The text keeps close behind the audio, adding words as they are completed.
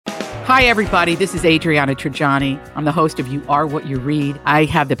Hi, everybody. This is Adriana Trajani. I'm the host of You Are What You Read. I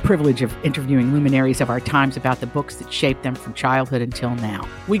have the privilege of interviewing luminaries of our times about the books that shaped them from childhood until now.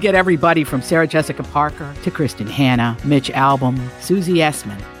 We get everybody from Sarah Jessica Parker to Kristen Hanna, Mitch Albom, Susie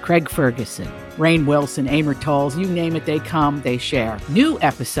Essman, Craig Ferguson, Rainn Wilson, Amor Tolls, you name it, they come, they share. New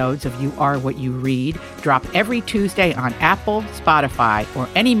episodes of You Are What You Read drop every Tuesday on Apple, Spotify, or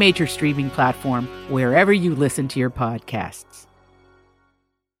any major streaming platform wherever you listen to your podcasts.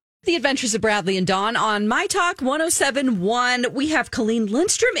 The Adventures of Bradley and Dawn on My Talk 107.1. We have Colleen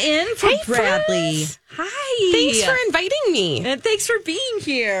Lindstrom in for Bradley. Friends. Hi. Thanks for inviting me. And thanks for being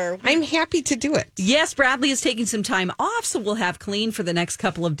here. I'm happy to do it. Yes, Bradley is taking some time off, so we'll have Colleen for the next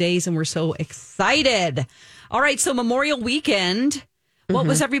couple of days, and we're so excited. All right, so Memorial Weekend. What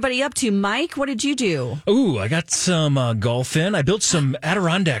was everybody up to? Mike, what did you do? Ooh, I got some golf in. I built some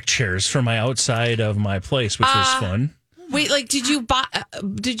Adirondack chairs for my outside of my place, which was fun. Wait, like, did you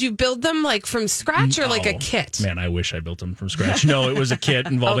build them like from scratch or like a kit? Man, I wish I built them from scratch. No, it was a kit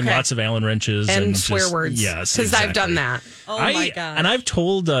involving lots of Allen wrenches and swear words. Yes, because exactly. I've done that. Oh my god! And I've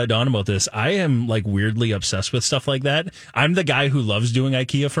told Dawn about this. I am like weirdly obsessed with stuff like that. I'm the guy who loves doing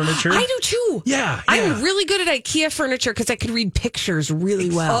IKEA furniture. I do too. Yeah. I'm really good at IKEA furniture because I can read pictures really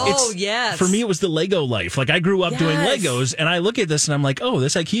well. Oh, yes. For me, it was the Lego life. Like, I grew up doing Legos, and I look at this and I'm like, oh,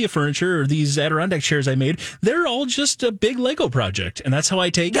 this IKEA furniture or these Adirondack chairs I made, they're all just a big Lego project. And that's how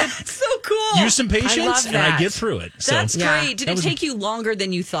I take it. That's so cool. Use some patience, and I get through it. So, That's great. Did it take you longer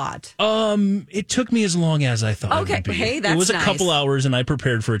than you thought? It took me as long as I thought it would be. Hey, that's It was a nice. couple hours, and I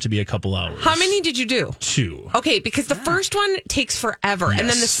prepared for it to be a couple hours. How many did you do? 2. Okay, because the first one takes forever. And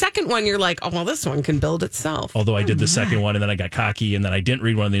then the second one, you're like, oh, well, this one can build itself. Although I did the second one, and then I got cocky, and then I didn't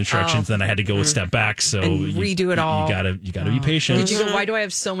read one of the instructions, then I had to go a step back. So And redo it all. You gotta be patient. Did you go, why do I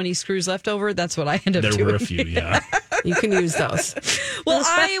have so many screws left over? That's what I ended up doing. There were a few, yeah. You can use those. Well,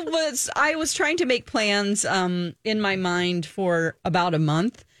 I was trying to make plans in my mind for about a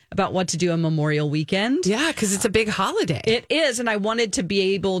month about what to do on Memorial Weekend. Yeah, because it's a big holiday. It is, and I wanted to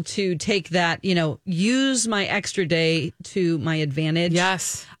be able to take that, use my extra day to my advantage.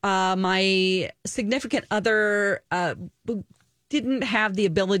 Yes. My significant other didn't have the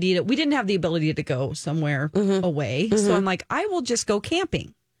ability to. We didn't have the ability to go somewhere away, so I'm like, I will just go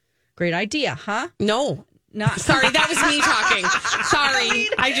camping. Great idea, huh? No. Not Sorry, that was me talking. Sorry,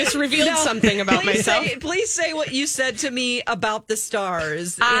 I just revealed something about myself. Please say what you said to me about the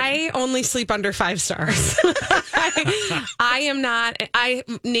stars. I only sleep under 5 stars. I am not.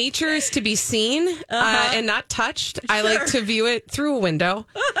 Nature is to be seen and not touched. Sure. I like to view it through a window,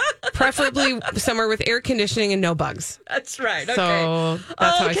 preferably somewhere with air conditioning and no bugs. That's right. Okay. So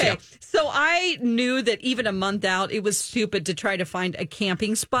that's how I feel. So I knew that even a month out, it was stupid to try to find a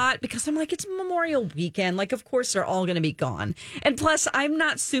camping spot because I'm like, it's Memorial Weekend. Like, of course, they're all going to be gone. And plus, I'm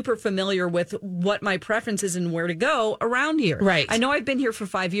not super familiar with what my preference is and where to go around here. Right. I know I've been here for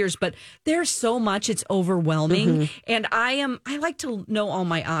 5 years, but there's so much. It's overwhelming. And I like to know all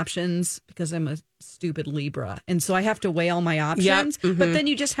my options because I'm a stupid Libra. And so I have to weigh all my options. But then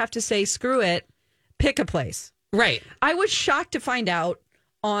you just have to say, screw it, pick a place. Right. I was shocked to find out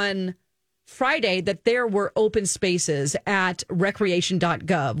on Friday that there were open spaces at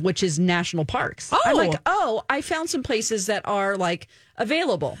recreation.gov, which is national parks. Oh. I'm like, I found some places that are like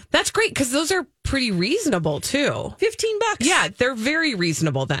available. That's great because those are pretty reasonable too. $15. Yeah, they're very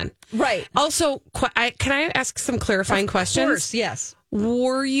reasonable then. Right. Also, can I ask some clarifying questions? Of course, yes.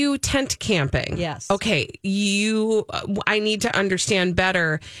 Were you tent camping? Yes. Okay. I need to understand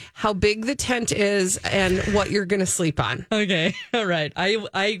better how big the tent is and what you're going to sleep on. Okay. All right. I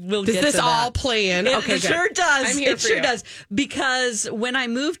will get to that. Does this all play in? It sure does. I'm here it for sure you. does. Because when I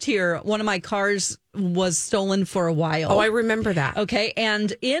moved here, one of my cars was stolen for a while. Oh, I remember that. Okay.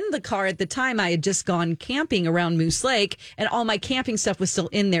 And in the car at the time, I had just gone camping around Moose Lake and all my camping stuff was still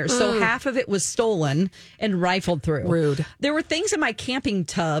in there. So half of it was stolen and rifled through. Rude. There were things in my camping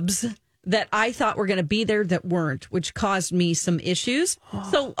tubs that I thought were going to be there that weren't, which caused me some issues.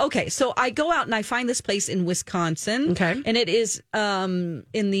 So I go out and I find this place in Wisconsin. Okay. And it is in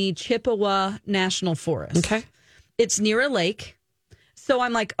the Chippewa National Forest. Okay. It's near a lake. So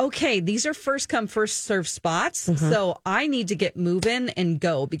I'm like, okay, these are first come, first serve spots. So I need to get moving and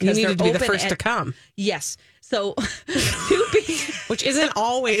go because you they're needed to be the open first to come. Yes. So which isn't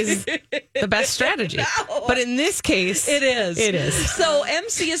always the best strategy. No. But in this case, it is. It is. So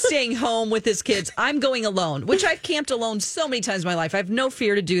MC is staying home with his kids. I'm going alone, which I've camped alone so many times in my life. I have no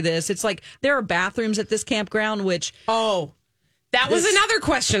fear to do this. It's like there are bathrooms at this campground, which That was another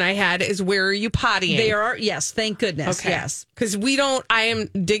question I had is where are you pottying? There are, yes, thank goodness. Okay. Yes. Because I am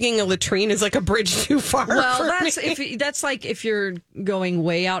digging a latrine is like a bridge too far. Well, that's like if you're going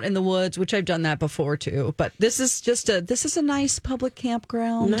way out in the woods, which I've done that before too. But this is a nice public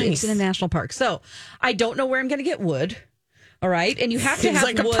campground. Nice. It's in a national park. So I don't know where I'm going to get wood. All right. And you have to have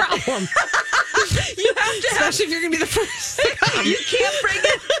like wood. A problem. You have to especially if you're going to be the first to come. You can't bring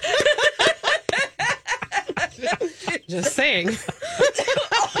it. Just saying.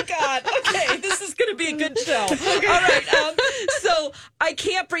 Oh, God. Okay, this is going to be a good show. Okay. All right. So I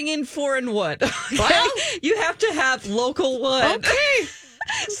can't bring in foreign wood. Okay? Well, you have to have local wood. Okay.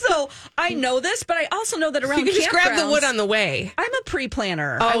 So I know this, but I also know that around you can just grab the wood on the way. I'm a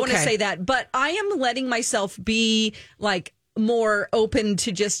pre-planner. Oh, I want to say that. But I am letting myself be like more open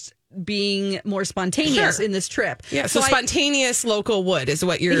to just being more spontaneous in this trip. Yeah, so spontaneous local wood is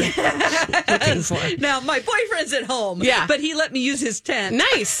what you're looking for. Now, my boyfriend's at home, but he let me use his tent.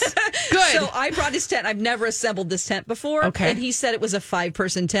 Nice. Good. So I brought his tent. I've never assembled this tent before. Okay. And he said it was a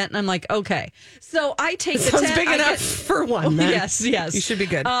 5-person tent. And I'm like, okay. So I take the sounds tent. Big enough for one. Then. Yes. You should be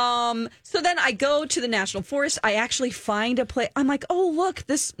good. So then I go to the National Forest. I actually find a place. I'm like, oh, look,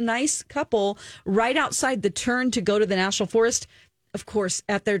 this nice couple right outside the turn to go to the National Forest. Of course,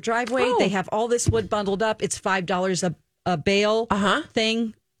 at their driveway, they have all this wood bundled up. It's $5 a bale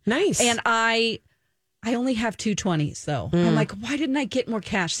thing. Nice. And I only have 220s, so I'm like, why didn't I get more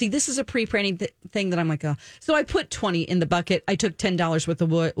cash? See, this is a pre-planning thing that I'm like, oh. So I put 20 in the bucket. I took $10 worth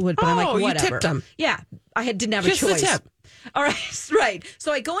of wood, but I'm like, whatever. You tipped them. Yeah, didn't have just a choice. The tip. All right, right.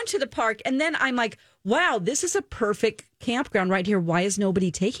 So I go into the park, and then I'm like, wow, this is a perfect campground right here. Why is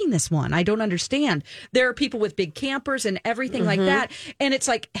nobody taking this one? I don't understand. There are people with big campers and everything like that, and it's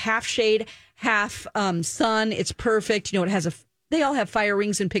like half shade, half sun. It's perfect. You know, they all have fire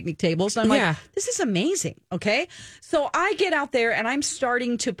rings and picnic tables. And I'm like, this is amazing. Okay, so I get out there and I'm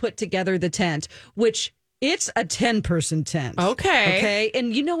starting to put together the tent, which it's a 10-person tent. Okay,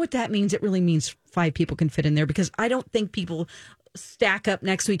 and you know what that means? It really means 5 people can fit in there because I don't think people stack up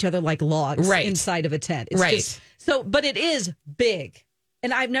next to each other like logs inside of a tent. It's just, but it is big,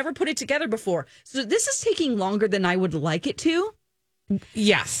 and I've never put it together before. So this is taking longer than I would like it to.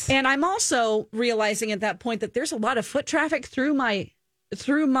 Yes, and I'm also realizing at that point that there's a lot of foot traffic through my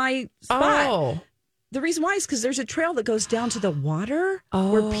spot. Oh. The reason why is because there's a trail that goes down to the water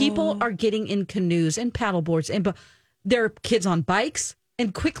where people are getting in canoes and paddle boards, and there are kids on bikes.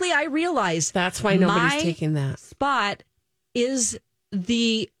 And quickly I realized that's why nobody's taking that spot. Is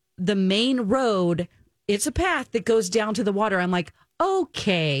the main road. It's a path that goes down to the water. I'm like,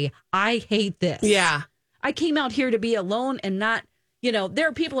 okay, I hate this. Yeah. I came out here to be alone and not, there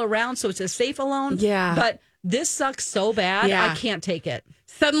are people around, so it's a safe alone. Yeah. But this sucks so bad, I can't take it.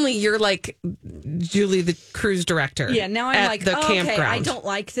 Suddenly you're like Julie, the cruise director. Yeah, now I'm like, the okay, campground. I don't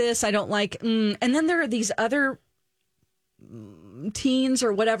like this. I don't like, and then there are these other teens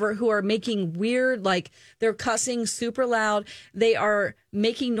or whatever who are making weird, like they're cussing super loud. They are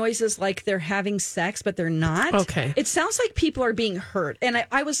making noises like they're having sex, but they're not. Okay. It sounds like people are being hurt. And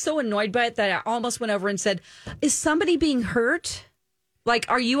I was so annoyed by it that I almost went over and said, is somebody being hurt? Like,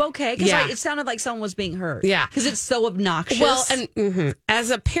 are you okay? Because it sounded like someone was being hurt. Yeah. Because it's so obnoxious. Well, and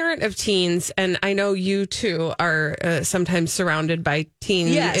as a parent of teens, and I know you too are sometimes surrounded by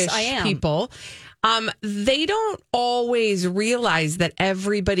teen-ish people. They don't always realize that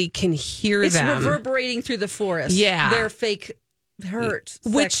everybody can hear them. It's reverberating through the forest. Yeah. Their fake hurt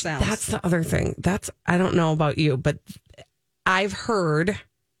Which, sex sounds. That's the other thing. I don't know about you, but I've heard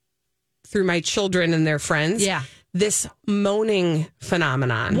through my children and their friends this moaning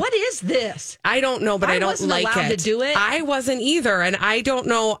phenomenon. What is this? I don't know, but I don't like it. I wasn't allowed to do it. I wasn't either, and I don't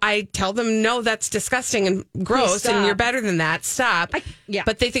know. I tell them, no, that's disgusting and gross, and you're better than that. Stop.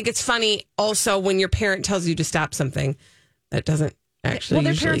 But they think it's funny also when your parent tells you to stop something that doesn't actually. Well,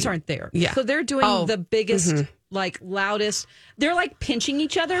 their parents aren't there. Yeah. So they're doing the biggest, like loudest. They're like pinching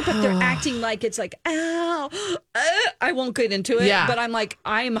each other, but they're acting like it's like, ow. I won't get into it. Yeah. But I'm like,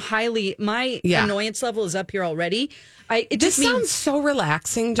 my annoyance level is up here already. This sounds so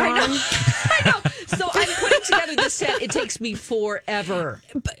relaxing, Dawn. I know. So I'm putting together this set. It takes me forever.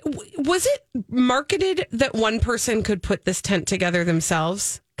 But was it marketed that one person could put this tent together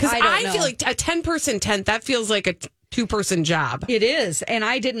themselves? Because I feel like a 10-person tent, that feels like a 2-person job. It is. And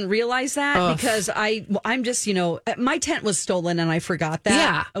I didn't realize that because I'm just, my tent was stolen and I forgot that.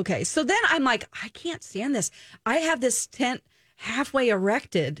 Yeah. Okay. So then I'm like, I can't stand this. I have this tent halfway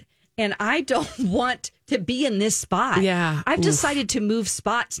erected and I don't want to be in this spot. Yeah. I've decided to move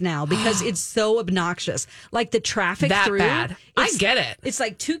spots now because it's so obnoxious. Like the traffic That through. bad. I get it. It's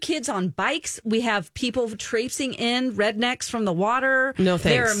like 2 kids on bikes. We have people traipsing in, rednecks from the water. No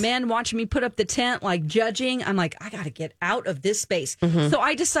thanks. There are men watching me put up the tent, like judging. I'm like, I got to get out of this space. So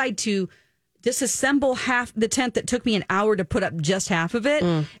I decide to disassemble half the tent that took me an hour to put up just half of it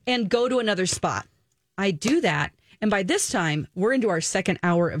and go to another spot. I do that. And by this time, we're into our second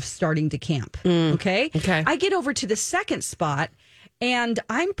hour of starting to camp. Okay? I get over to the second spot and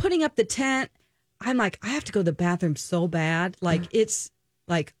I'm putting up the tent. I'm like, I have to go to the bathroom so bad. Like, it's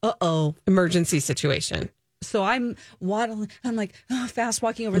like, Emergency situation. So I'm waddling. I'm like, fast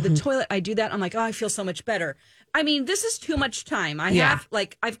walking over the toilet. I do that. I'm like, I feel so much better. I mean, this is too much time.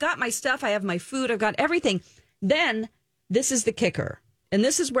 I've got my stuff. I have my food. I've got everything. Then this is the kicker. And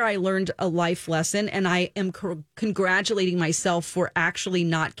this is where I learned a life lesson. And I am congratulating myself for actually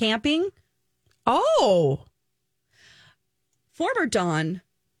not camping. Oh. Former Dawn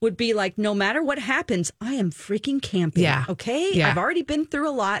would be like, no matter what happens, I am freaking camping. Yeah. Okay? Yeah. I've already been through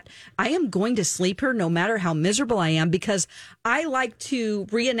a lot. I am going to sleep here no matter how miserable I am because I like to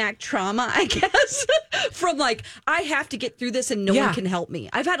reenact trauma, I guess, from like, I have to get through this and no one can help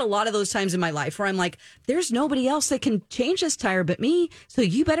me. I've had a lot of those times in my life where I'm like, there's nobody else that can change this tire but me, so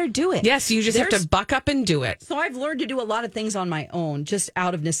you better do it. Yes, you just have to buck up and do it. So I've learned to do a lot of things on my own, just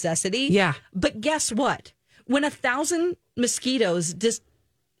out of necessity. Yeah. But guess what? When 1,000 mosquitoes just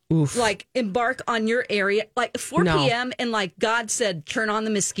like embark on your area, like 4 p.m. and like God said, turn on the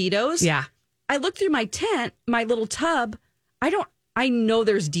mosquitoes. Yeah. I look through my tent, my little tub. I know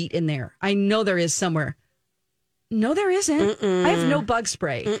there's DEET in there. I know there is somewhere. No, there isn't. I have no bug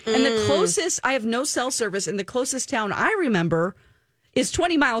spray. And the closest, I have no cell service. And the closest town I remember is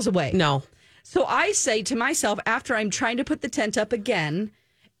 20 miles away. No. So I say to myself, after I'm trying to put the tent up again,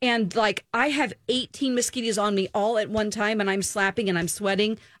 and like I have 18 mosquitoes on me all at one time and I'm slapping and I'm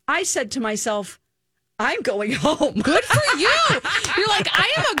sweating, I said to myself, I'm going home. Good for you. You're like, I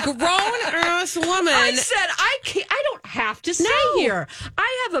am a grown-ass woman. I said, I don't have to stay here.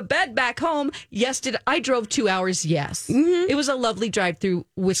 I have a bed back home. Yes, I drove 2 hours? Yes. It was a lovely drive through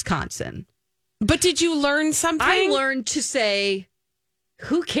Wisconsin. But did you learn something? I learned to say,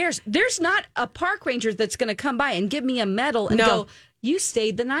 who cares? There's not a park ranger that's going to come by and give me a medal and go, you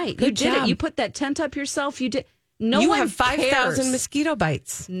stayed the night. Good you did job. it. You put that tent up yourself. You did. You have 5,000 mosquito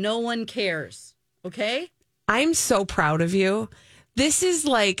bites. No one cares. Okay? I'm so proud of you. This is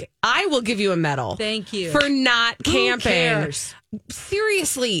like, I will give you a medal. Thank you. For not camping. Who cares?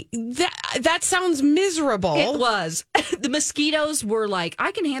 Seriously, that sounds miserable. It was. The mosquitoes were like,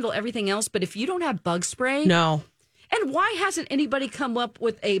 I can handle everything else, but if you don't have bug spray. No. And why hasn't anybody come up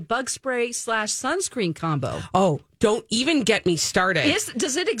with a bug spray / sunscreen combo? Oh, don't even get me started.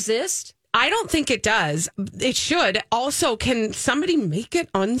 Does it exist? I don't think it does. It should. Also, can somebody make it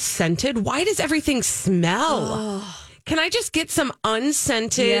unscented? Why does everything smell? Oh. Can I just get some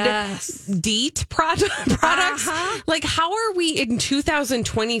unscented DEET products? Like, how are we in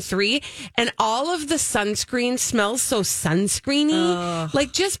 2023 and all of the sunscreen smells so sunscreeny?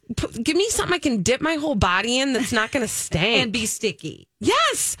 Like, just give me something I can dip my whole body in that's not going to stink. And be sticky.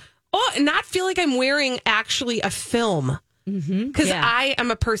 Yes. Oh, and not feel like I'm wearing actually a film. Because I am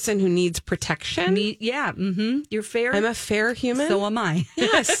a person who needs protection. You're fair. I'm a fair human. So am I.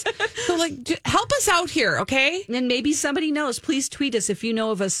 Yes. So, like, help us out here, okay? And maybe somebody knows. Please tweet us if you know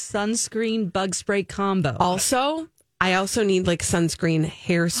of a sunscreen bug spray combo. Also, I also need like sunscreen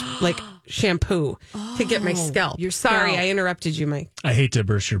hair, like shampoo to get my scalp. Your scalp. Sorry, I interrupted you, Mike. I hate to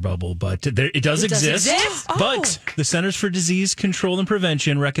burst your bubble, but it does exist. But the Centers for Disease Control and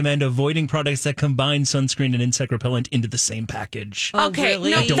Prevention recommend avoiding products that combine sunscreen and insect repellent into the same package. Okay,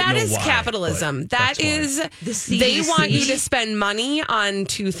 really? no, that is capitalism. That is, they want you to spend money on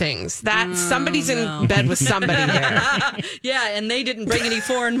two things. That somebody's in bed with somebody there. Yeah, and they didn't bring any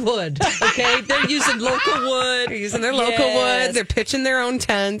foreign wood. Okay, they're using local wood. They're using their local wood. They're pitching their own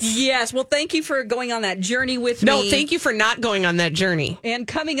tents. Yes. Well, thank you for going on that journey with me. No, thank you for not going on that journey. And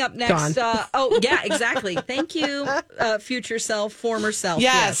coming up next, exactly. Thank you, future self, former self.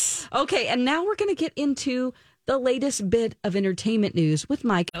 Yes. Okay, and now we're going to get into the latest bit of entertainment news with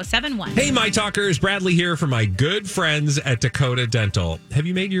Mike. 071. Hey, My Talkers, Bradley here for my good friends at Dakota Dental. Have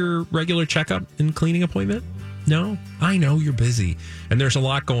you made your regular checkup and cleaning appointment? No? I know you're busy and there's a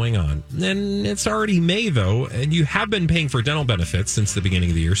lot going on. And it's already May, though, and you have been paying for dental benefits since the beginning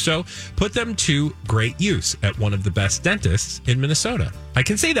of the year. So put them to great use at one of the best dentists in Minnesota. I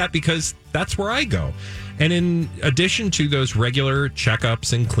can say that because That's where I go. And in addition to those regular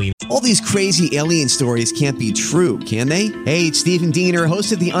checkups and cleaning, All these crazy alien stories can't be true, can they? Hey, it's Stephen Diener,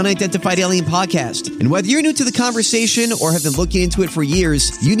 host of the Unidentified Alien Podcast. And whether you're new to the conversation or have been looking into it for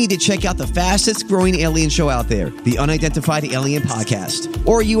years, you need to check out the fastest growing alien show out there, the Unidentified Alien Podcast,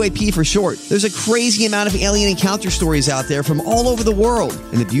 or UAP for short. There's a crazy amount of alien encounter stories out there from all over the world.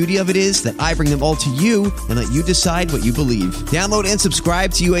 And the beauty of it is that I bring them all to you and let you decide what you believe. Download and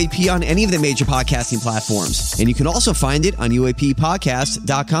subscribe to UAP on any of the major podcasting platforms. And you can also find it on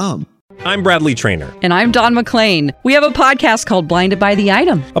UAPpodcast.com. I'm Bradley Trainer. And I'm Don McClain. We have a podcast called Blinded by the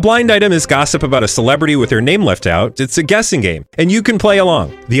Item. A blind item is gossip about a celebrity with their name left out. It's a guessing game, and you can play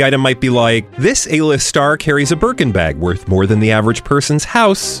along. The item might be like, this A-list star carries a Birkin bag worth more than the average person's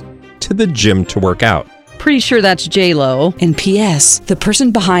house to the gym to work out. Pretty sure that's J-Lo. And P.S. the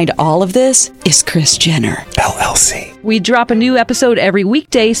person behind all of this is Kris Jenner, LLC. We drop a new episode every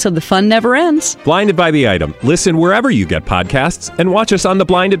weekday so the fun never ends. Blinded by the Item. Listen wherever you get podcasts and watch us on the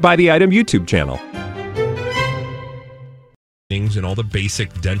Blinded by the Item YouTube channel. and all the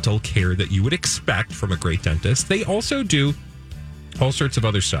basic dental care that you would expect from a great dentist, they also do all sorts of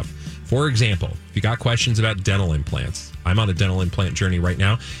other stuff. For example, if you got questions about dental implants, I'm on a dental implant journey right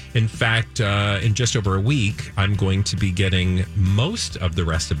now. In fact, in just over a week, I'm going to be getting most of the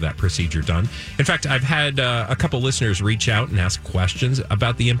rest of that procedure done. In fact, I've had a couple listeners reach out and ask questions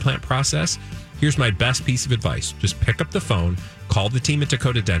about the implant process. Here's my best piece of advice. Just pick up the phone, call the team at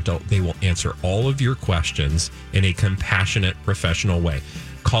Dakota Dental. They will answer all of your questions in a compassionate, professional way.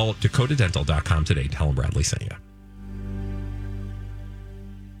 Call dakotadental.com today. Tell them Bradley sent you.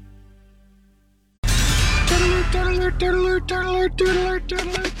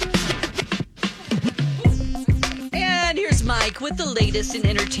 And here's Mike with the latest in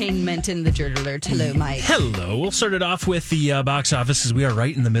entertainment in the Dirt Alert. Hello, Mike. Hello. We'll start it off with the box office as we are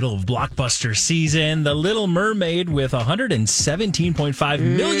right in the middle of blockbuster season. The Little Mermaid with $117.5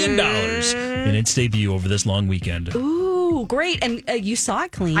 million in its debut over this long weekend. Ooh, great. And you saw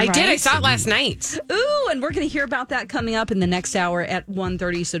it, Clean, I right? did. I saw it last night. Ooh, and we're going to hear about that coming up in the next hour at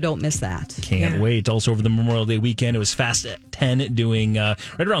 1:30, so don't miss that. Can't wait. Also over the Memorial Day weekend, it was Fast at 10 doing right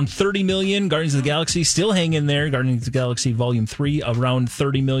around 30 million. Guardians of the Galaxy still hanging there. Guardians of the Galaxy Volume 3 around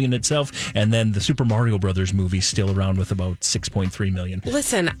 30 million itself. And then the Super Mario Brothers movie still around with about 6.3 million.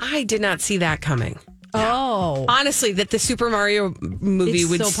 Listen, I did not see that coming. Oh. Honestly, that the Super Mario movie It's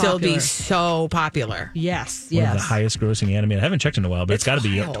would so still popular. be so popular. Yes, One of yes. the highest grossing animated. I haven't checked in a while, but it's got to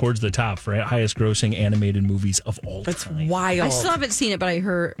be wild. towards the top for highest grossing animated movies of all That's time. wild. I still haven't seen it, but I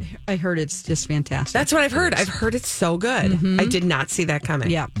heard it's just fantastic. That's what I've heard. I've heard it's so good. I did not see that coming.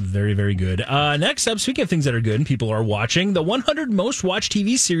 yeah. Very, very good. Next up, speaking of things that are good and people are watching, the 100 most watched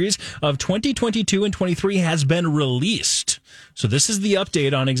TV series of 2022 and 23 has been released. So this is the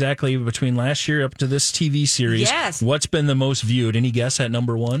update on exactly between last year up to this TV series. Yes. What's been the most viewed? Any guess at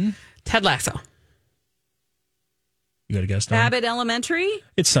number one? Ted Lasso. You got a guess, Tom? Abbott Elementary?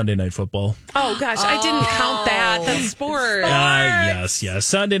 It's Sunday Night Football. Oh, gosh. I didn't count that. That's sport. Yes.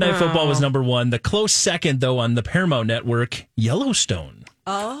 Sunday Night Football was number one. The close second, though, on the Paramount Network, Yellowstone.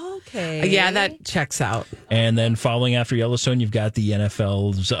 Okay. Yeah, that checks out. And then following after Yellowstone, you've got the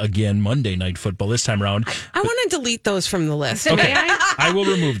NFL's, again, Monday Night Football this time around. I want to delete those from the list. Okay. May I? I will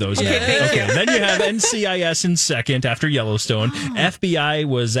remove those. Okay, thank you. Then you have NCIS in second after Yellowstone. FBI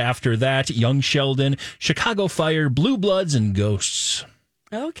was after that. Young Sheldon, Chicago Fire, Blue Bloods, and Ghosts.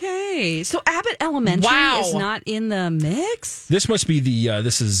 Okay. So Abbott Elementary Wow. is not in the mix? This must be the,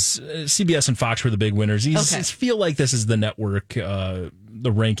 this is CBS and Fox were the big winners. These Okay. feel like this is the network, the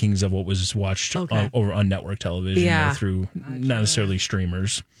rankings of what was watched over on network television Yeah. through not necessarily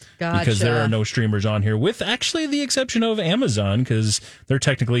streamers. Gotcha. Because there are no streamers on here, with actually the exception of Amazon, because they're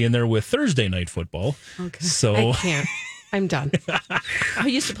technically in there with Thursday Night Football. Okay. So I can't. I'm done. I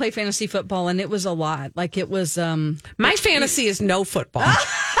used to play fantasy football, and it was a lot. Like it was. My fantasy is no football.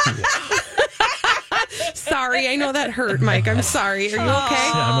 Sorry, I know that hurt, Mike. I'm sorry. Are you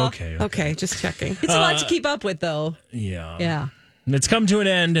okay? I'm okay. Okay, just checking. It's a lot to keep up with, though. Yeah. Yeah. And it's come to an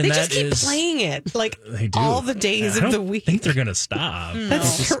end, and They that just keep is playing it like they do. all the days I of the don't week. think they're going to stop.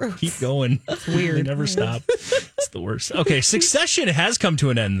 That's They just true. Keep going. It's weird. They never stop. It's the worst. Okay, Succession has come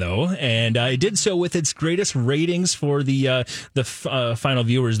to an end, though, and it did so with its greatest ratings for the final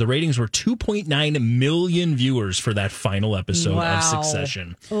viewers. The ratings were 2.9 million viewers for that final episode Wow. of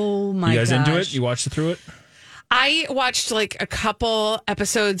Succession. Oh, my You guys into gosh. it? You watched it through it? I watched like a couple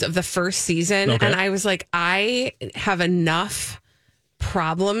episodes of the first season, Okay. and I was like, I have enough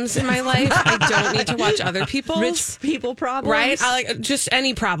problems in my life. I don't need to watch other people's. Rich people problems. Right? I like just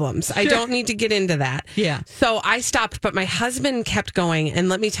any problems. I don't need to get into that. Yeah. So I stopped, but my husband kept going. And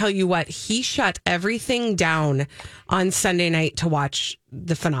let me tell you what, he shut everything down on Sunday night to watch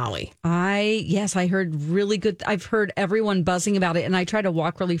the finale. I heard really good. I've heard everyone buzzing about it, and I try to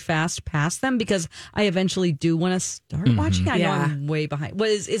walk really fast past them because I eventually do want to start watching. I know I'm way behind. What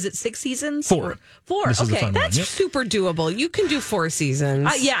is it 6 seasons? 4. 4. This is the Okay, fun one. That's Yep. super doable. You can do 4 seasons.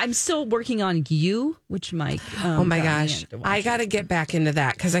 I'm still working on You, which Mike. Oh my gosh. I got to get back into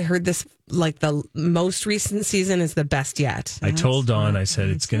that because I heard this, like the most recent season is the best yet. I told Dawn, I said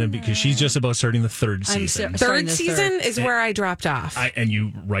it's going to be, because she's just about starting the 3rd season. Third season is where I dropped off. And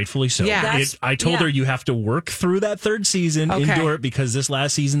you rightfully so. Yeah. I told her you have to work through that 3rd season, endure it, because this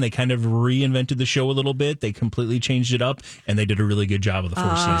last season they kind of reinvented the show a little bit. They completely changed it up, and they did a really good job of the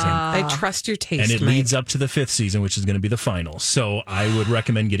 4th season. I trust your taste, And it Mike. leads up to the 5th season, which is going to be the final. So I would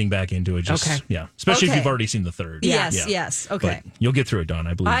recommend getting back into it. Especially if you've already seen the 3rd. Yes. Okay. But you'll get through it, Dawn.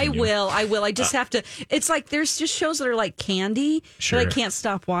 I believe. I in you. will. I just have to. It's like there's just shows that are like candy Sure. that I can't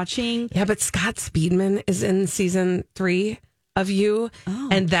stop watching. Yeah, but Scott Speedman is in season 3 of You,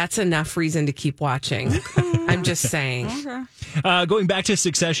 and that's enough reason to keep watching. I'm just saying. Going back to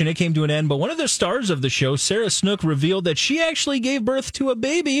Succession, it came to an end, but one of the stars of the show, Sarah Snook, revealed that she actually gave birth to a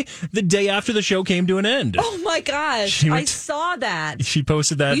baby the day after the show came to an end. Oh my gosh! I saw that. She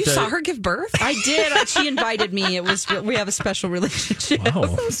posted that. You saw her give birth? I did. She invited me. We have a special relationship.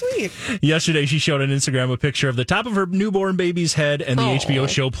 Wow. So sweet. Yesterday, she showed on Instagram a picture of the top of her newborn baby's head and the HBO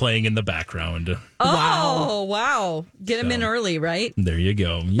show playing in the background. Oh, wow. Get him in early, right? There you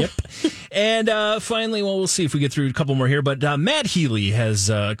go. Yep. And finally, we'll see if we get through a couple more here. But Matt Healy has,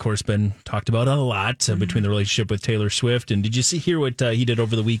 of course, been talked about a lot between the relationship with Taylor Swift. And did you hear what he did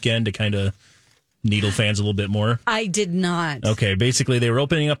over the weekend to kind of needle fans a little bit more? I did not. Okay. Basically, they were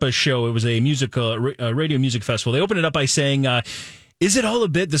opening up a show. It was a radio music festival. They opened it up by saying, is it all a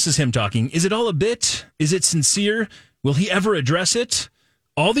bit? This is him talking. Is it all a bit? Is it sincere? Will he ever address it?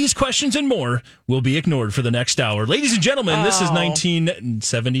 All these questions and more will be ignored for the next hour. Ladies and gentlemen, this is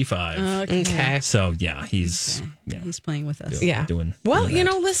 1975. Okay. So, yeah, he's playing with us. Doing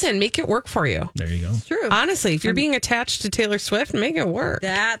listen, make it work for you. There you go. True. Honestly, if you're being attached to Taylor Swift, make it work.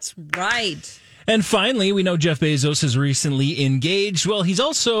 That's right. And finally, we know Jeff Bezos is recently engaged. Well, he's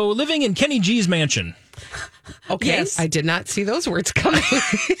also living in Kenny G's mansion. Okay. Yes. I did not see those words coming.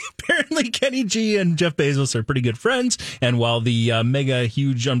 Apparently, Kenny G and Jeff Bezos are pretty good friends. And while the mega,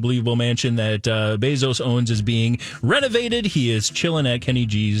 huge, unbelievable mansion that Bezos owns is being renovated, he is chilling at Kenny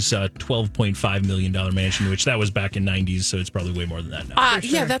G's $12.5 million mansion, which that was back in '90s, so it's probably way more than that now.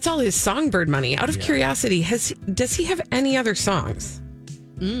 Yeah, that's all his Songbird money. Out of curiosity, does he have any other songs?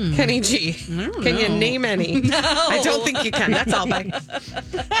 Kenny G. Can you name any? No. I don't think you can. That's all. Bye.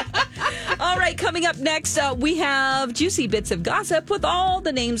 All right, coming up next, we have juicy bits of gossip with all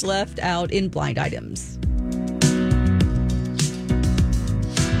the names left out in blind items.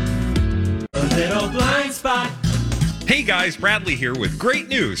 A little blind spot. Hey guys, Bradley here with great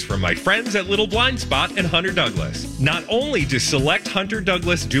news from my friends at Little Blind Spot and Hunter Douglas. Not only do select Hunter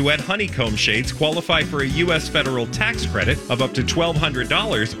Douglas Duet Honeycomb shades qualify for a U.S. federal tax credit of up to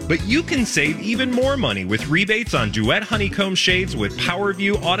 $1,200, but you can save even more money with rebates on Duet Honeycomb shades with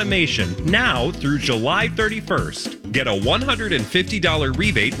PowerView automation now through July 31st. Get a $150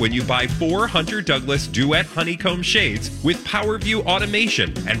 rebate when you buy 4 Hunter Douglas Duet Honeycomb shades with PowerView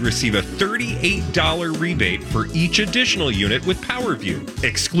automation and receive a $38 rebate for each additional unit with PowerView.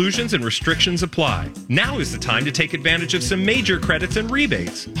 Exclusions and restrictions apply. Now is the time to take advantage of some major credits and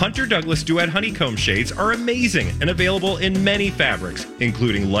rebates. Hunter Douglas Duet Honeycomb shades are amazing and available in many fabrics,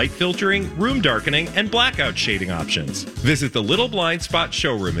 including light filtering, room darkening, and blackout shading options. Visit the Little Blind Spot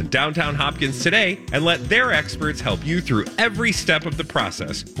showroom in downtown Hopkins today and let their experts help you through every step of the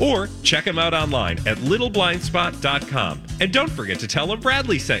process. Or check them out online at littleblindspot.com. And don't forget to tell them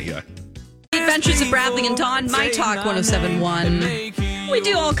Bradley sent you. Adventures of Bradley and Dawn, My Talk 107.1. We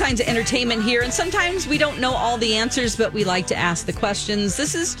do all kinds of entertainment here, and sometimes we don't know all the answers, but we like to ask the questions.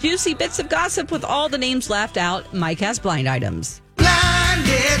 This is Juicy Bits of Gossip with all the names left out. Mike has blind items.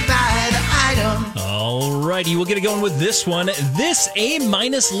 Blinded by the item. All righty, we'll get it going with this one. This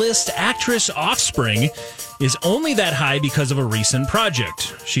A-minus list actress offspring is only that high because of a recent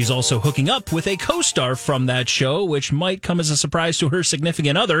project. She's also hooking up with a co-star from that show, which might come as a surprise to her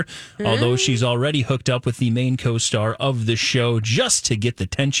significant other, although she's already hooked up with the main co-star of the show just to get the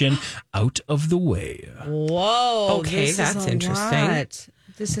tension out of the way. Whoa. Okay, that's interesting.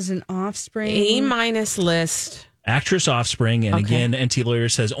 This is an offspring. A- list Actress Offspring, and again, NT Lawyer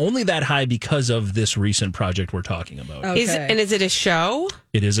says only that high because of this recent project we're talking about. Okay. Is it a show?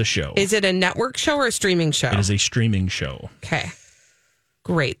 It is a show. Is it a network show or a streaming show? It is a streaming show. Okay.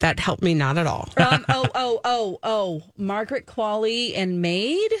 Great. That helped me not at all. Margaret Qualley and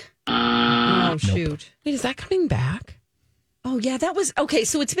Maid? Oh, shoot. Wait, is that coming back? Oh, yeah, that was... Okay,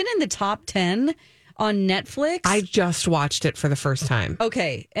 so it's been in the top 10 on Netflix. I just watched it for the first time.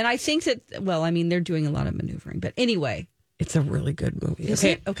 Okay, and I think that... Well, I mean, they're doing a lot of maneuvering, but anyway. It's a really good movie. Is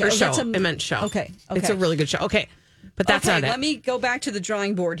it? Okay. Or show. I meant show. Okay. It's a really good show. Okay. But that's not it. Let me go back to the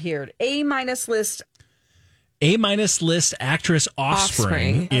drawing board here. A-minus list... A-minus list Actress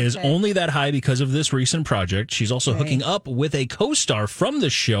Offspring is only that high because of this recent project. She's also hooking up with a co-star from the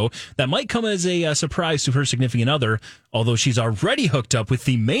show that might come as a surprise to her significant other, although she's already hooked up with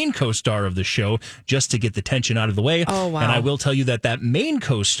the main co-star of the show just to get the tension out of the way. Oh, wow. And I will tell you that main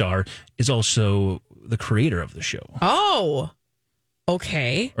co-star is also the creator of the show. Oh,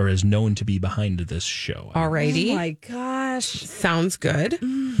 okay. Or is known to be behind this show. Alrighty. Oh, my gosh. Sounds good.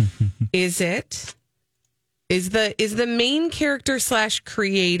 Is it... Is the main character /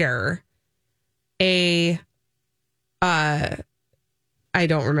 creator I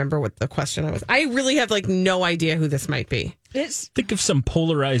don't remember what the question was. I really have no idea who this might be. Think of some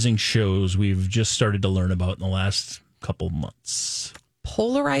polarizing shows we've just started to learn about in the last couple months.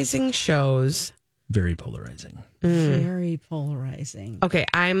 Polarizing shows. Very polarizing. Very polarizing. Okay,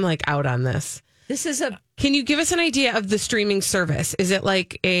 I'm out on this. This is a... Can you give us an idea of the streaming service? Is it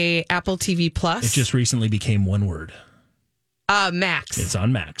like a Apple TV Plus? It just recently became one word. Max. It's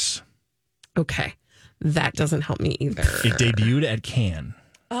on Max. Okay. That doesn't help me either. It debuted at Cannes.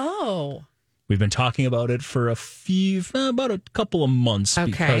 Oh. We've been talking about it for about a couple of months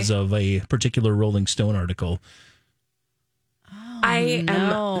because of a particular Rolling Stone article.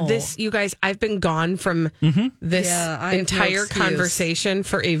 You guys, I've been gone from this entire conversation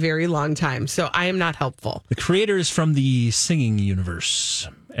for a very long time, so I am not helpful. The creator is from the singing universe,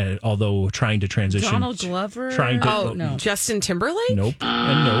 although trying to transition. Donald Glover? No. Justin Timberlake? Nope.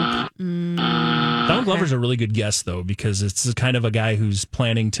 And nope. Donald Glover's a really good guess, though, because it's kind of a guy who's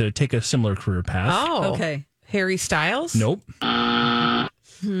planning to take a similar career path. Oh, okay. Harry Styles? Nope.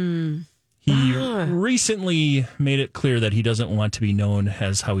 He recently made it clear that he doesn't want to be known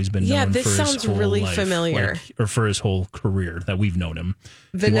as how he's been known for his whole life. Yeah, this sounds really familiar. Or for his whole career that we've known him.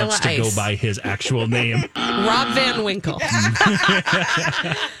 Vanilla He wants to go by his actual name. Rob Van Winkle.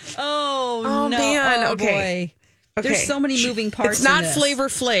 Oh, no. Man. Oh, Okay. Boy. There's so many moving parts. It's not in this. Flavor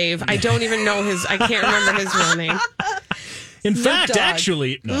Flav. I don't even know I can't remember his real name. In fact,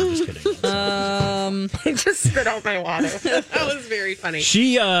 actually, no, I'm just kidding. I just spit out my water. That was very funny.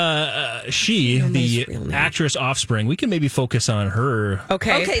 The actress Offspring, we can maybe focus on her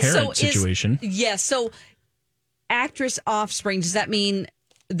parent situation. So actress Offspring, does that mean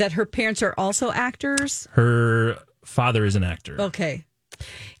that her parents are also actors? Her father is an actor. Okay.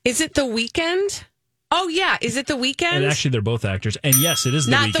 Is it The Weeknd? Oh, yeah. Is it The Weeknd? And actually, they're both actors. And yes, it is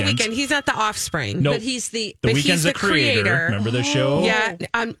The Weeknd. Not The Weeknd. He's not the Offspring. No, but he's the Weeknd's the creator. Remember the show? Yeah.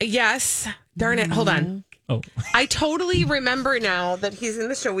 Yes. Darn it. Hold on. Oh. I totally remember now that he's in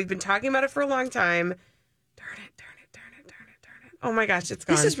the show. We've been talking about it for a long time. Darn it. Oh my gosh, it's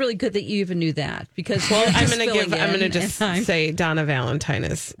gone. This is really good that you even knew that because I'm gonna just say Donna Valentine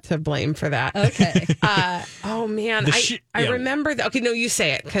is to blame for that. Okay. Oh man, I remember that. Okay, no, you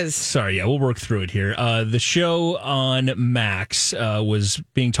say it because sorry, we'll work through it here. The show on Max was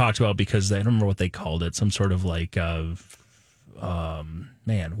being talked about because I don't remember what they called it. Some sort of what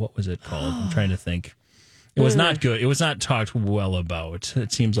was it called? I'm trying to think. It was not good. It was not talked well about.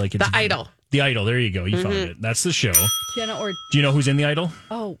 It seems like it's The Idol. The Idol. There you go. You found it. That's the show. Jenna or do you know who's in The Idol?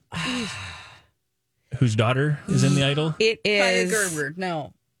 Oh, whose daughter is in The Idol? It is Gerber.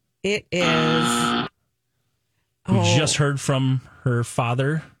 No, it is. We just heard from her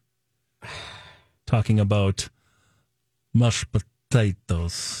father talking about mashed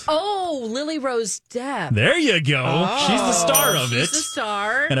potatoes. Oh, Lily Rose Depp. There you go. Oh, she's the star of it. She's the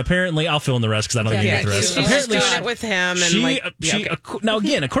star. And apparently, I'll fill in the rest because I don't think you get the rest. She's Apparently, doing it with him. And now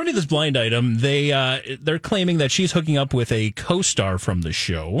again, according to this blind item, they're claiming that she's hooking up with a co-star from the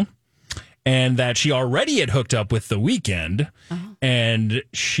show, and that she already had hooked up with The Weeknd, and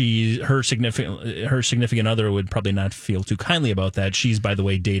her significant other would probably not feel too kindly about that. She's, by the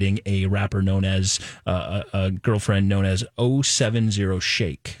way, dating a rapper known as a girlfriend known as 070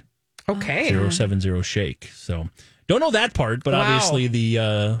 Shake. Okay. 070 Shake. So don't know that part, but obviously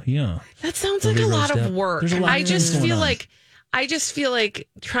that sounds like a lot of work. I just feel like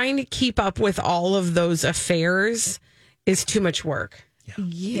trying to keep up with all of those affairs is too much work.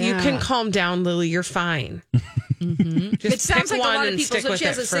 You can calm down, Lily. You're fine. Just it sounds like a lot of people. So she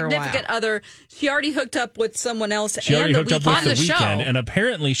has a significant other. She already hooked up with someone else. She already hooked up with on the Weeknd, show. and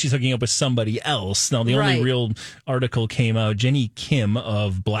apparently she's hooking up with somebody else. Now, the only real article came out. Jenny Kim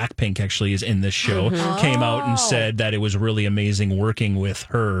of Blackpink actually is in this show. Came out and said that it was really amazing working with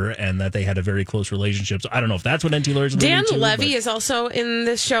her, and that they had a very close relationship. So I don't know if that's what NT Lawyer's alluding to. Dan Levy is also in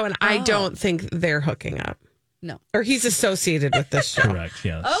this show, and I don't think they're hooking up. No. Or he's associated with this show. Correct,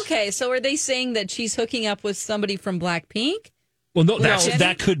 yes. Okay, so are they saying that she's hooking up with somebody from Blackpink? Well, no,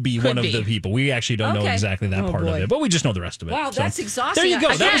 that could be one of the people. We actually don't know exactly that part of it, but we just know the rest of it. Wow, that's exhausting. There you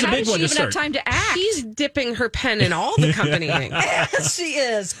go. That was a big one to start. Have time to act. She's dipping her pen in all the company names. Yes, she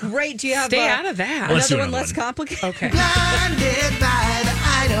is. Great. Do you have Stay out of that. Another one less complicated? Okay. Blinded by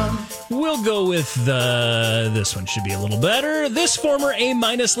the item. We'll go with this one should be a little better. This former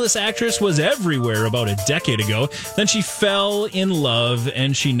A-list actress was everywhere about a decade ago. Then she fell in love,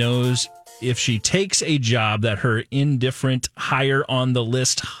 and she knows if she takes a job that her indifferent, higher on the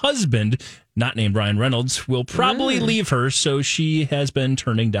list husband, not named Ryan Reynolds, will probably leave her, so she has been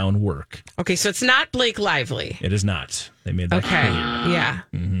turning down work. Okay, so it's not Blake Lively. It is not. They made that clear. Yeah.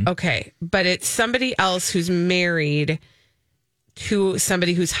 Okay, but it's somebody else who's married to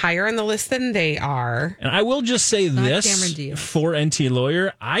somebody who's higher on the list than they are. And I will just say this for NT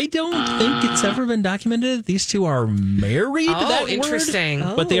Lawyer, I don't think it's ever been documented that these two are married. Oh, interesting.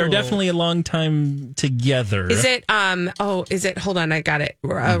 But they are definitely a long time together. Is it, hold on, I got it.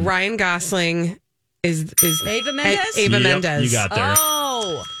 Ryan Gosling is Ava Mendes? Ava Mendes. You got there.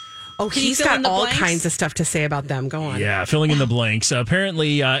 Oh, he's got all kinds of stuff to say about them. Go on. Yeah, filling in the blanks.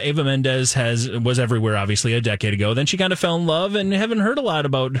 Apparently, Ava Mendes was everywhere, obviously, a decade ago. Then she kind of fell in love, and haven't heard a lot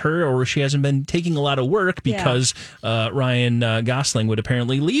about her, or she hasn't been taking a lot of work because Ryan Gosling would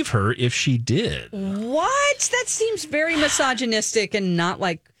apparently leave her if she did. What? That seems very misogynistic and not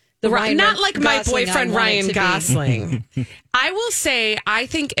like not like my Gosling boyfriend Ryan Gosling. I will say, I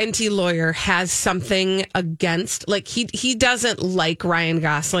think NT Lawyer has something against, like he doesn't like Ryan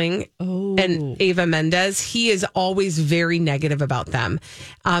Gosling and Ava Mendes. He is always very negative about them,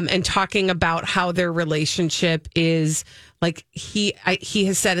 and talking about how their relationship is. Like he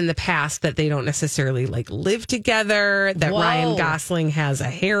has said in the past that they don't necessarily like live together, that Ryan Gosling has a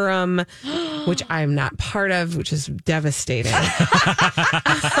harem, which I'm not part of, which is devastating. Well,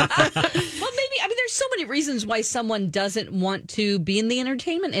 maybe, there's so many reasons why someone doesn't want to be in the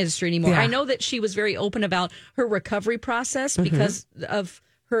entertainment industry anymore. I know that she was very open about her recovery process because of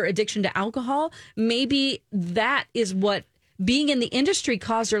her addiction to alcohol. Maybe that is what being in the industry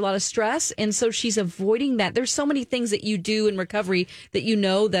caused her a lot of stress, and so she's avoiding that. There's so many things that you do in recovery that you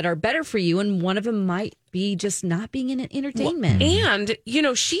know that are better for you, and one of them might be just not being in entertainment. Well, and,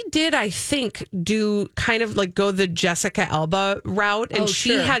 she did, I think, do kind of like go the Jessica Alba route, and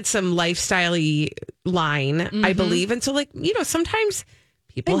she had some lifestyle-y line, I believe. And so, sometimes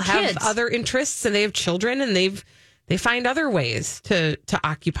people have other interests, and they have children, and they find other ways to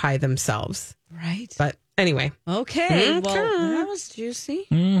occupy themselves. Right. But anyway. Okay. Well, that was juicy.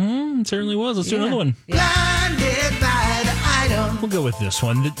 It certainly was. Let's do another one. Blinded by the item. We'll go with this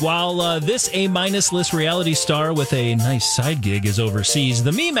one. While this A-list reality star with a nice side gig is overseas,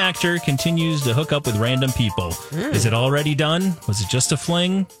 the meme actor continues to hook up with random people. Is it already done? Was it just a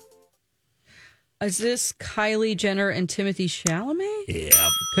fling? Is this Kylie Jenner and Timothée Chalamet? Yeah.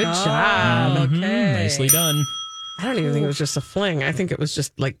 Good job. Okay. Nicely done. I don't even think it was just a fling. I think it was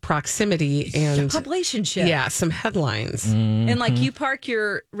just like proximity and relationship. Yeah, some headlines. And like you park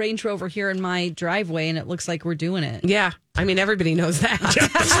your Range Rover here in my driveway and it looks like we're doing it. Yeah. I mean, everybody knows that. Yeah,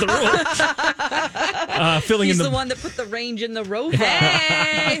 that's the rule. He's the one that put the range in the Rover.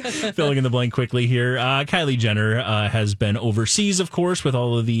 Hey! Filling in the blank quickly here. Kylie Jenner has been overseas, of course, with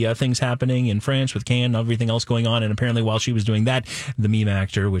all of the things happening in France with Cannes and everything else going on. And apparently while she was doing that, the meme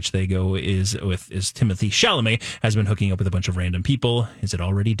actor, which they go is Timothée Chalamet, has been hooking up with a bunch of random people. Is it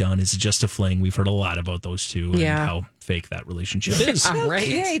already done? Is it just a fling? We've heard a lot about those two and how fake that relationship is.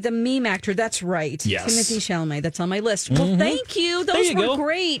 Okay, the meme actor. That's right. Yes. Timothée Chalamet. That's on my list. Well, thank you. Those were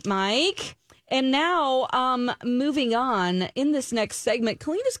great, Mike. And now, moving on, in this next segment,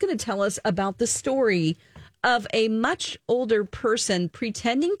 Kalina's going to tell us about the story of a much older person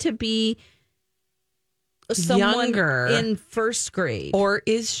pretending to be someone younger in first grade. Or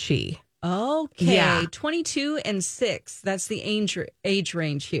is she? Okay. Yeah. 22 and 6. That's the age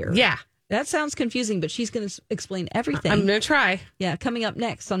range here. Yeah. That sounds confusing, but she's going to explain everything. I'm going to try. Yeah, coming up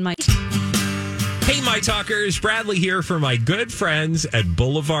next on my... Hey, my talkers. Bradley here for my good friends at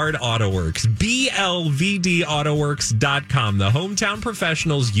Boulevard Auto Works. BLVDAutoworks.com. The hometown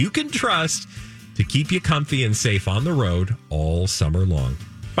professionals you can trust to keep you comfy and safe on the road all summer long.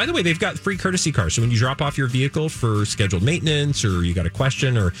 By the way, they've got free courtesy cars. So when you drop off your vehicle for scheduled maintenance, or you got a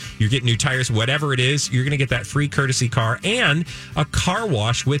question, or you're getting new tires, whatever it is, you're going to get that free courtesy car and a car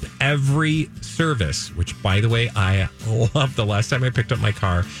wash with every service, which, by the way, I love. The last time I picked up my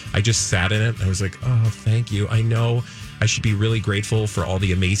car, I just sat in it. I was like, oh, thank you. I know I should be really grateful for all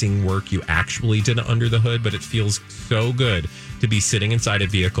the amazing work you actually did under the hood, but it feels so good to be sitting inside a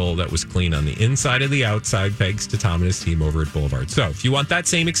vehicle that was clean on the inside and the outside, thanks to Tom and his team over at Boulevard. So if you want that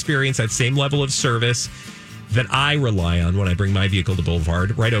same experience, that same level of service that I rely on when I bring my vehicle to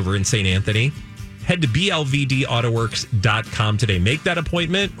Boulevard, right over in St. Anthony, head to blvdautoworks.com today. Make that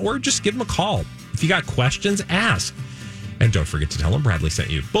appointment or just give them a call. If you got questions, ask. And don't forget to tell them Bradley sent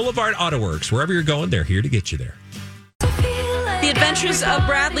you. Boulevard Autoworks, wherever you're going, they're here to get you there. The Adventures of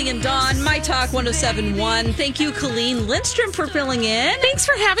Bradley and Dawn, My Talk 107.1. Thank you, Colleen Lindstrom, for filling in. Thanks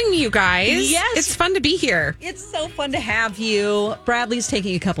for having me, you guys. Yes. It's fun to be here. It's so fun to have you. Bradley's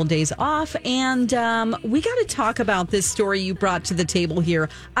taking a couple days off, and we got to talk about this story you brought to the table here.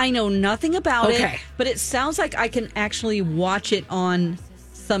 I know nothing about it, but it sounds like I can actually watch it on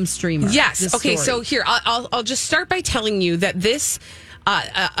some streamer. Yes. Okay, so here, I'll just start by telling you that this...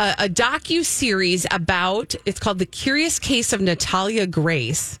 a docu-series about, it's called The Curious Case of Natalia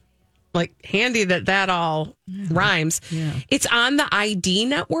Grace. Like, handy that all rhymes. Yeah. It's on the ID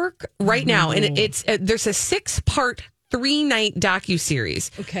network right now, and it's there's a 6-part 3-night docu-series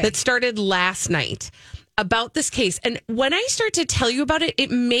that started last night about this case. And when I start to tell you about it,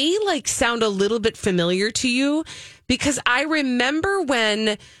 it may sound a little bit familiar to you, because I remember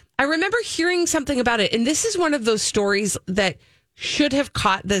hearing something about it, and this is one of those stories that should have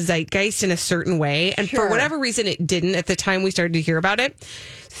caught the zeitgeist in a certain way. And for whatever reason, it didn't at the time we started to hear about it.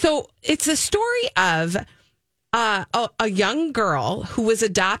 So it's a story of a young girl who was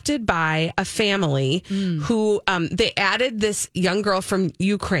adopted by a family who they added this young girl from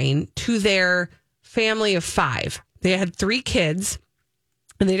Ukraine to their family of 5. They had 3 kids,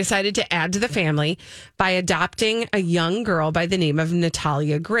 and they decided to add to the family by adopting a young girl by the name of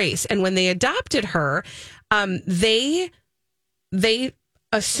Natalia Grace. And when they adopted her, they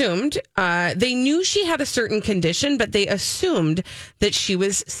assumed, they knew she had a certain condition, but they assumed that she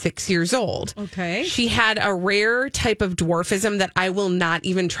was 6 years old. Okay. She had a rare type of dwarfism that I will not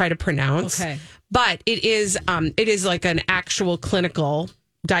even try to pronounce. Okay. But it is like an actual clinical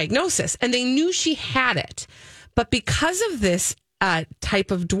diagnosis, and they knew she had it. But because of this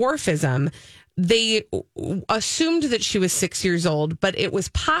type of dwarfism, they assumed that she was 6 years old, but it was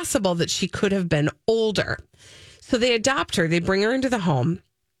possible that she could have been older. So they adopt her, they bring her into the home,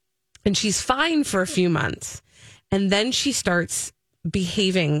 and she's fine for a few months. And then she starts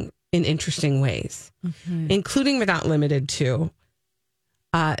behaving in interesting ways, including but not limited to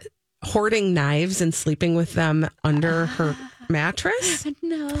hoarding knives and sleeping with them under her mattress.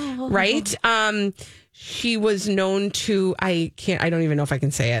 No. Right? She was known to, I don't even know if I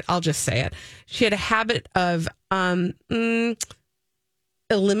can say it. I'll just say it. She had a habit of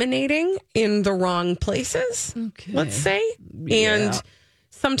eliminating in the wrong places, let's say, and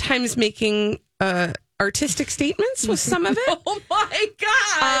sometimes making artistic statements with some of it. Oh my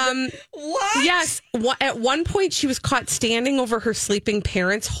God! What? Yes. At one point, she was caught standing over her sleeping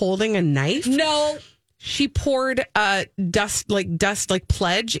parents holding a knife. No. She poured dust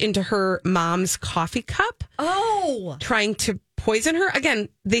pledge into her mom's coffee cup. Oh, trying to poison her. Again,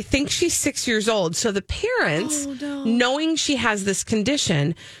 they think she's 6 years old. So the parents, knowing she has this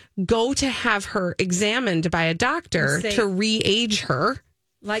condition, go to have her examined by a doctor to re-age her.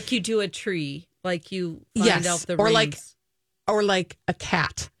 Like you do a tree. Like you find out the rings. Or like a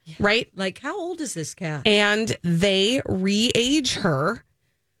cat, right? Like, how old is this cat? And they re-age her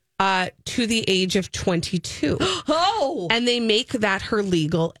to the age of 22. Oh! And they make that her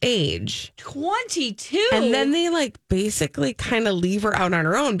legal age. 22? And then they basically kind of leave her out on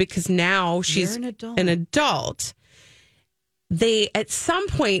her own because now she's an adult. They, at some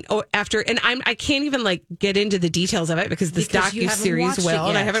point after, and I can't even get into the details of it because this docuseries will,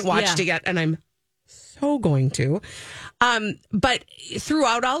 and I haven't watched it yet, and I'm so going to. But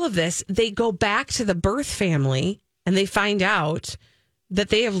throughout all of this, they go back to the birth family and they find out that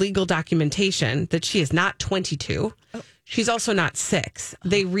they have legal documentation that she is not 22. Oh. She's also not 6.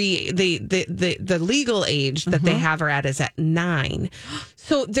 The legal age that they have her at is at 9.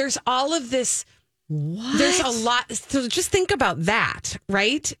 So there's all of this. What? There's a lot. So just think about that,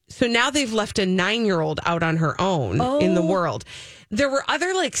 right? So now they've left a 9-year-old out on her own in the world. There were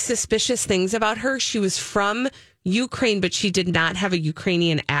other suspicious things about her. She was from Ukraine, but she did not have a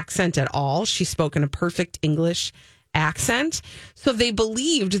Ukrainian accent at all. She spoke in a perfect English accent. So they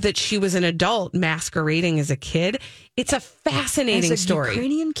believed that she was an adult masquerading as a kid. It's a fascinating story.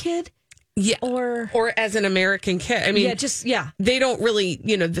 Ukrainian kid? Yeah, or as an American kid. I mean, they don't really,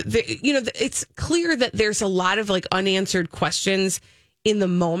 it's clear that there's a lot of like unanswered questions in the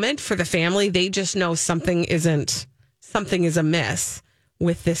moment for the family. They just know something is amiss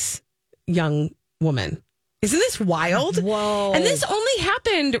with this young woman. Isn't this wild? Whoa! And this only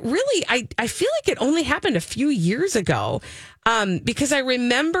happened really. I feel like it only happened a few years ago, because I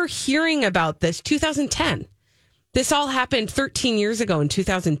remember hearing about this 2010. This all happened 13 years ago in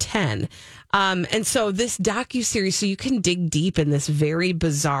 2010. And so this docuseries, so you can dig deep in this very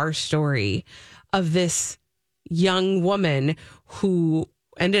bizarre story of this young woman who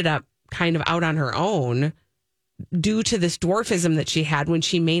ended up kind of out on her own due to this dwarfism that she had when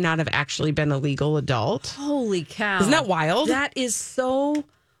she may not have actually been a legal adult. Holy cow. Isn't that wild? That is so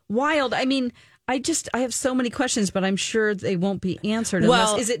wild. I mean, I have so many questions, but I'm sure they won't be answered.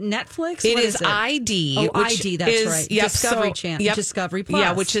 Well, is it Netflix? It is ID. Oh, ID, that's right. Yep, Discovery Channel. Yep. Discovery Plus.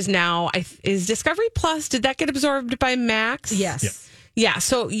 Yeah, which is now, is Discovery Plus, did that get absorbed by Max? Yes. Yep. Yeah,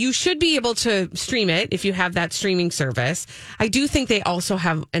 so you should be able to stream it if you have that streaming service. I do think they also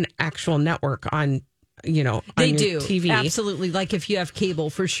have an actual network on They on do. your TV. Absolutely. Like if you have cable,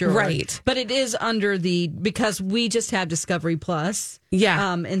 for sure. Right. But it is because we just have Discovery Plus.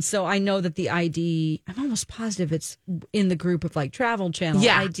 Yeah. And so I know that the ID, I'm almost positive it's in the group of like Travel Channel.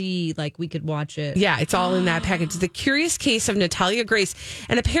 Yeah. ID, like we could watch it. Yeah, it's all in that package. The Curious Case of Natalia Grace.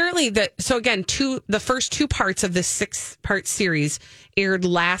 And apparently the first two parts of this 6-part series aired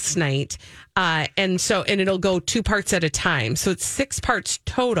last night. And it'll go 2 parts at a time. So it's 6 parts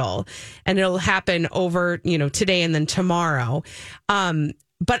total, and it'll happen over, today and then tomorrow.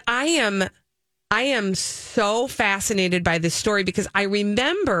 But I am so fascinated by this story because I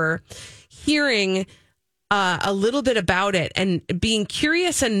remember hearing a little bit about it and being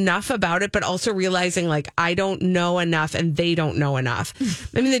curious enough about it, but also realizing like I don't know enough and they don't know enough.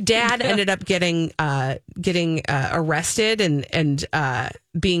 I mean, the dad ended up getting arrested and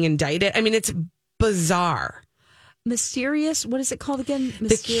being indicted. I mean, it's bizarre. Mysterious. What is it called again?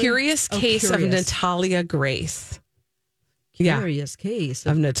 The Curious Case of Natalia Grace. Curious Case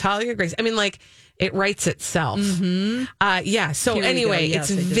of Natalia Grace. I mean, like, it writes itself. Mm-hmm. So anyway, it's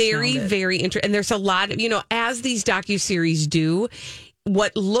very, very interesting. And there's a lot of, as these docuseries do,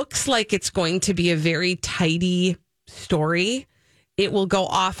 what looks like it's going to be a very tidy story, it will go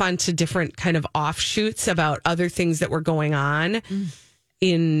off onto different kind of offshoots about other things that were going on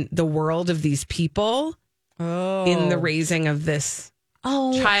in the world of these people in the raising of this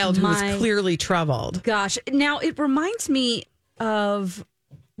child who was clearly troubled. Gosh. Now, it reminds me of...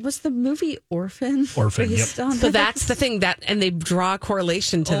 Was the movie Orphan? Orphan, yep. So that's the thing and they draw a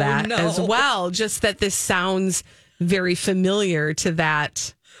correlation to that as well. Just that this sounds very familiar to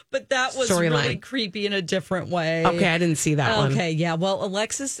that. But that was really creepy in a different way. Okay, I didn't see that one. Okay, yeah. Well,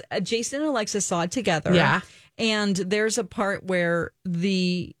 Jason and Alexis saw it together. Yeah. And there's a part where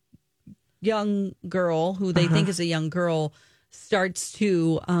the young girl, who they think is a young girl, starts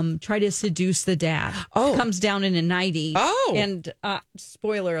to try to seduce the dad. Comes down in a nightie. And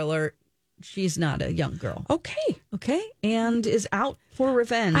spoiler alert, she's not a young girl. Okay. And is out for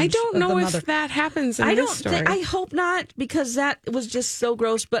revenge. I don't know if that happens in this story. I hope not, because that was just so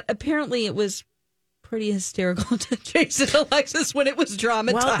gross. But apparently it was pretty hysterical to Jason and Alexis when it was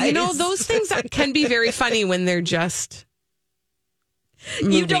dramatized. Well, those things can be very funny when they're just...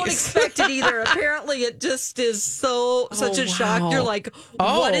 movies. You don't expect it either. Apparently, it just is such a shock. You're like,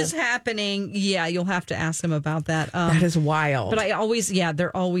 what is happening? Yeah, you'll have to ask them about that. That is wild. But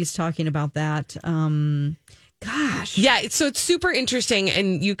they're always talking about that. Gosh. Yeah, so it's super interesting,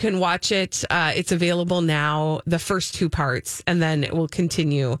 and you can watch it. It's available now, the first 2 parts, and then it will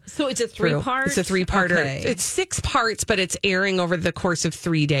continue. So it's a 3-part? It's a 3-parter. Okay. It's 6 parts, but it's airing over the course of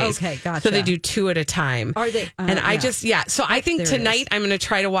 3 days. Okay, gotcha. So they do 2 at a time. Are they? So I think tonight I'm going to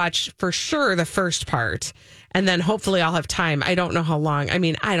try to watch for sure the first part. And then hopefully I'll have time. I don't know how long. I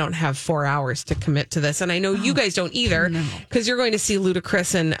mean, I don't have 4 hours to commit to this. And I know you guys don't either, because you're going to see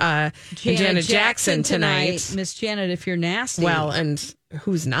Ludacris and Janet Jackson tonight. Miss Janet, if you're nasty. Well, and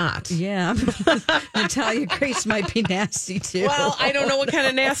who's not? Yeah. Natalia Grace might be nasty too. Well, I don't know what kind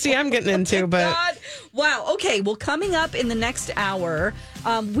of nasty I'm getting into, but... God. Wow. Okay. Well, coming up in the next hour,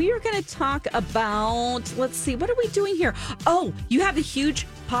 we are going to talk about, let's see, what are we doing here? Oh, you have a huge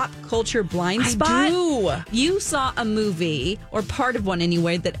pop culture blind spot. I do. You saw a movie, or part of one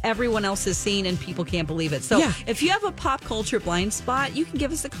anyway, that everyone else has seen and people can't believe it. So if you have a pop culture blind spot, you can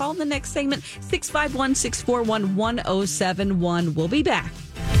give us a call in the next segment, 651-641-1071. We'll be back.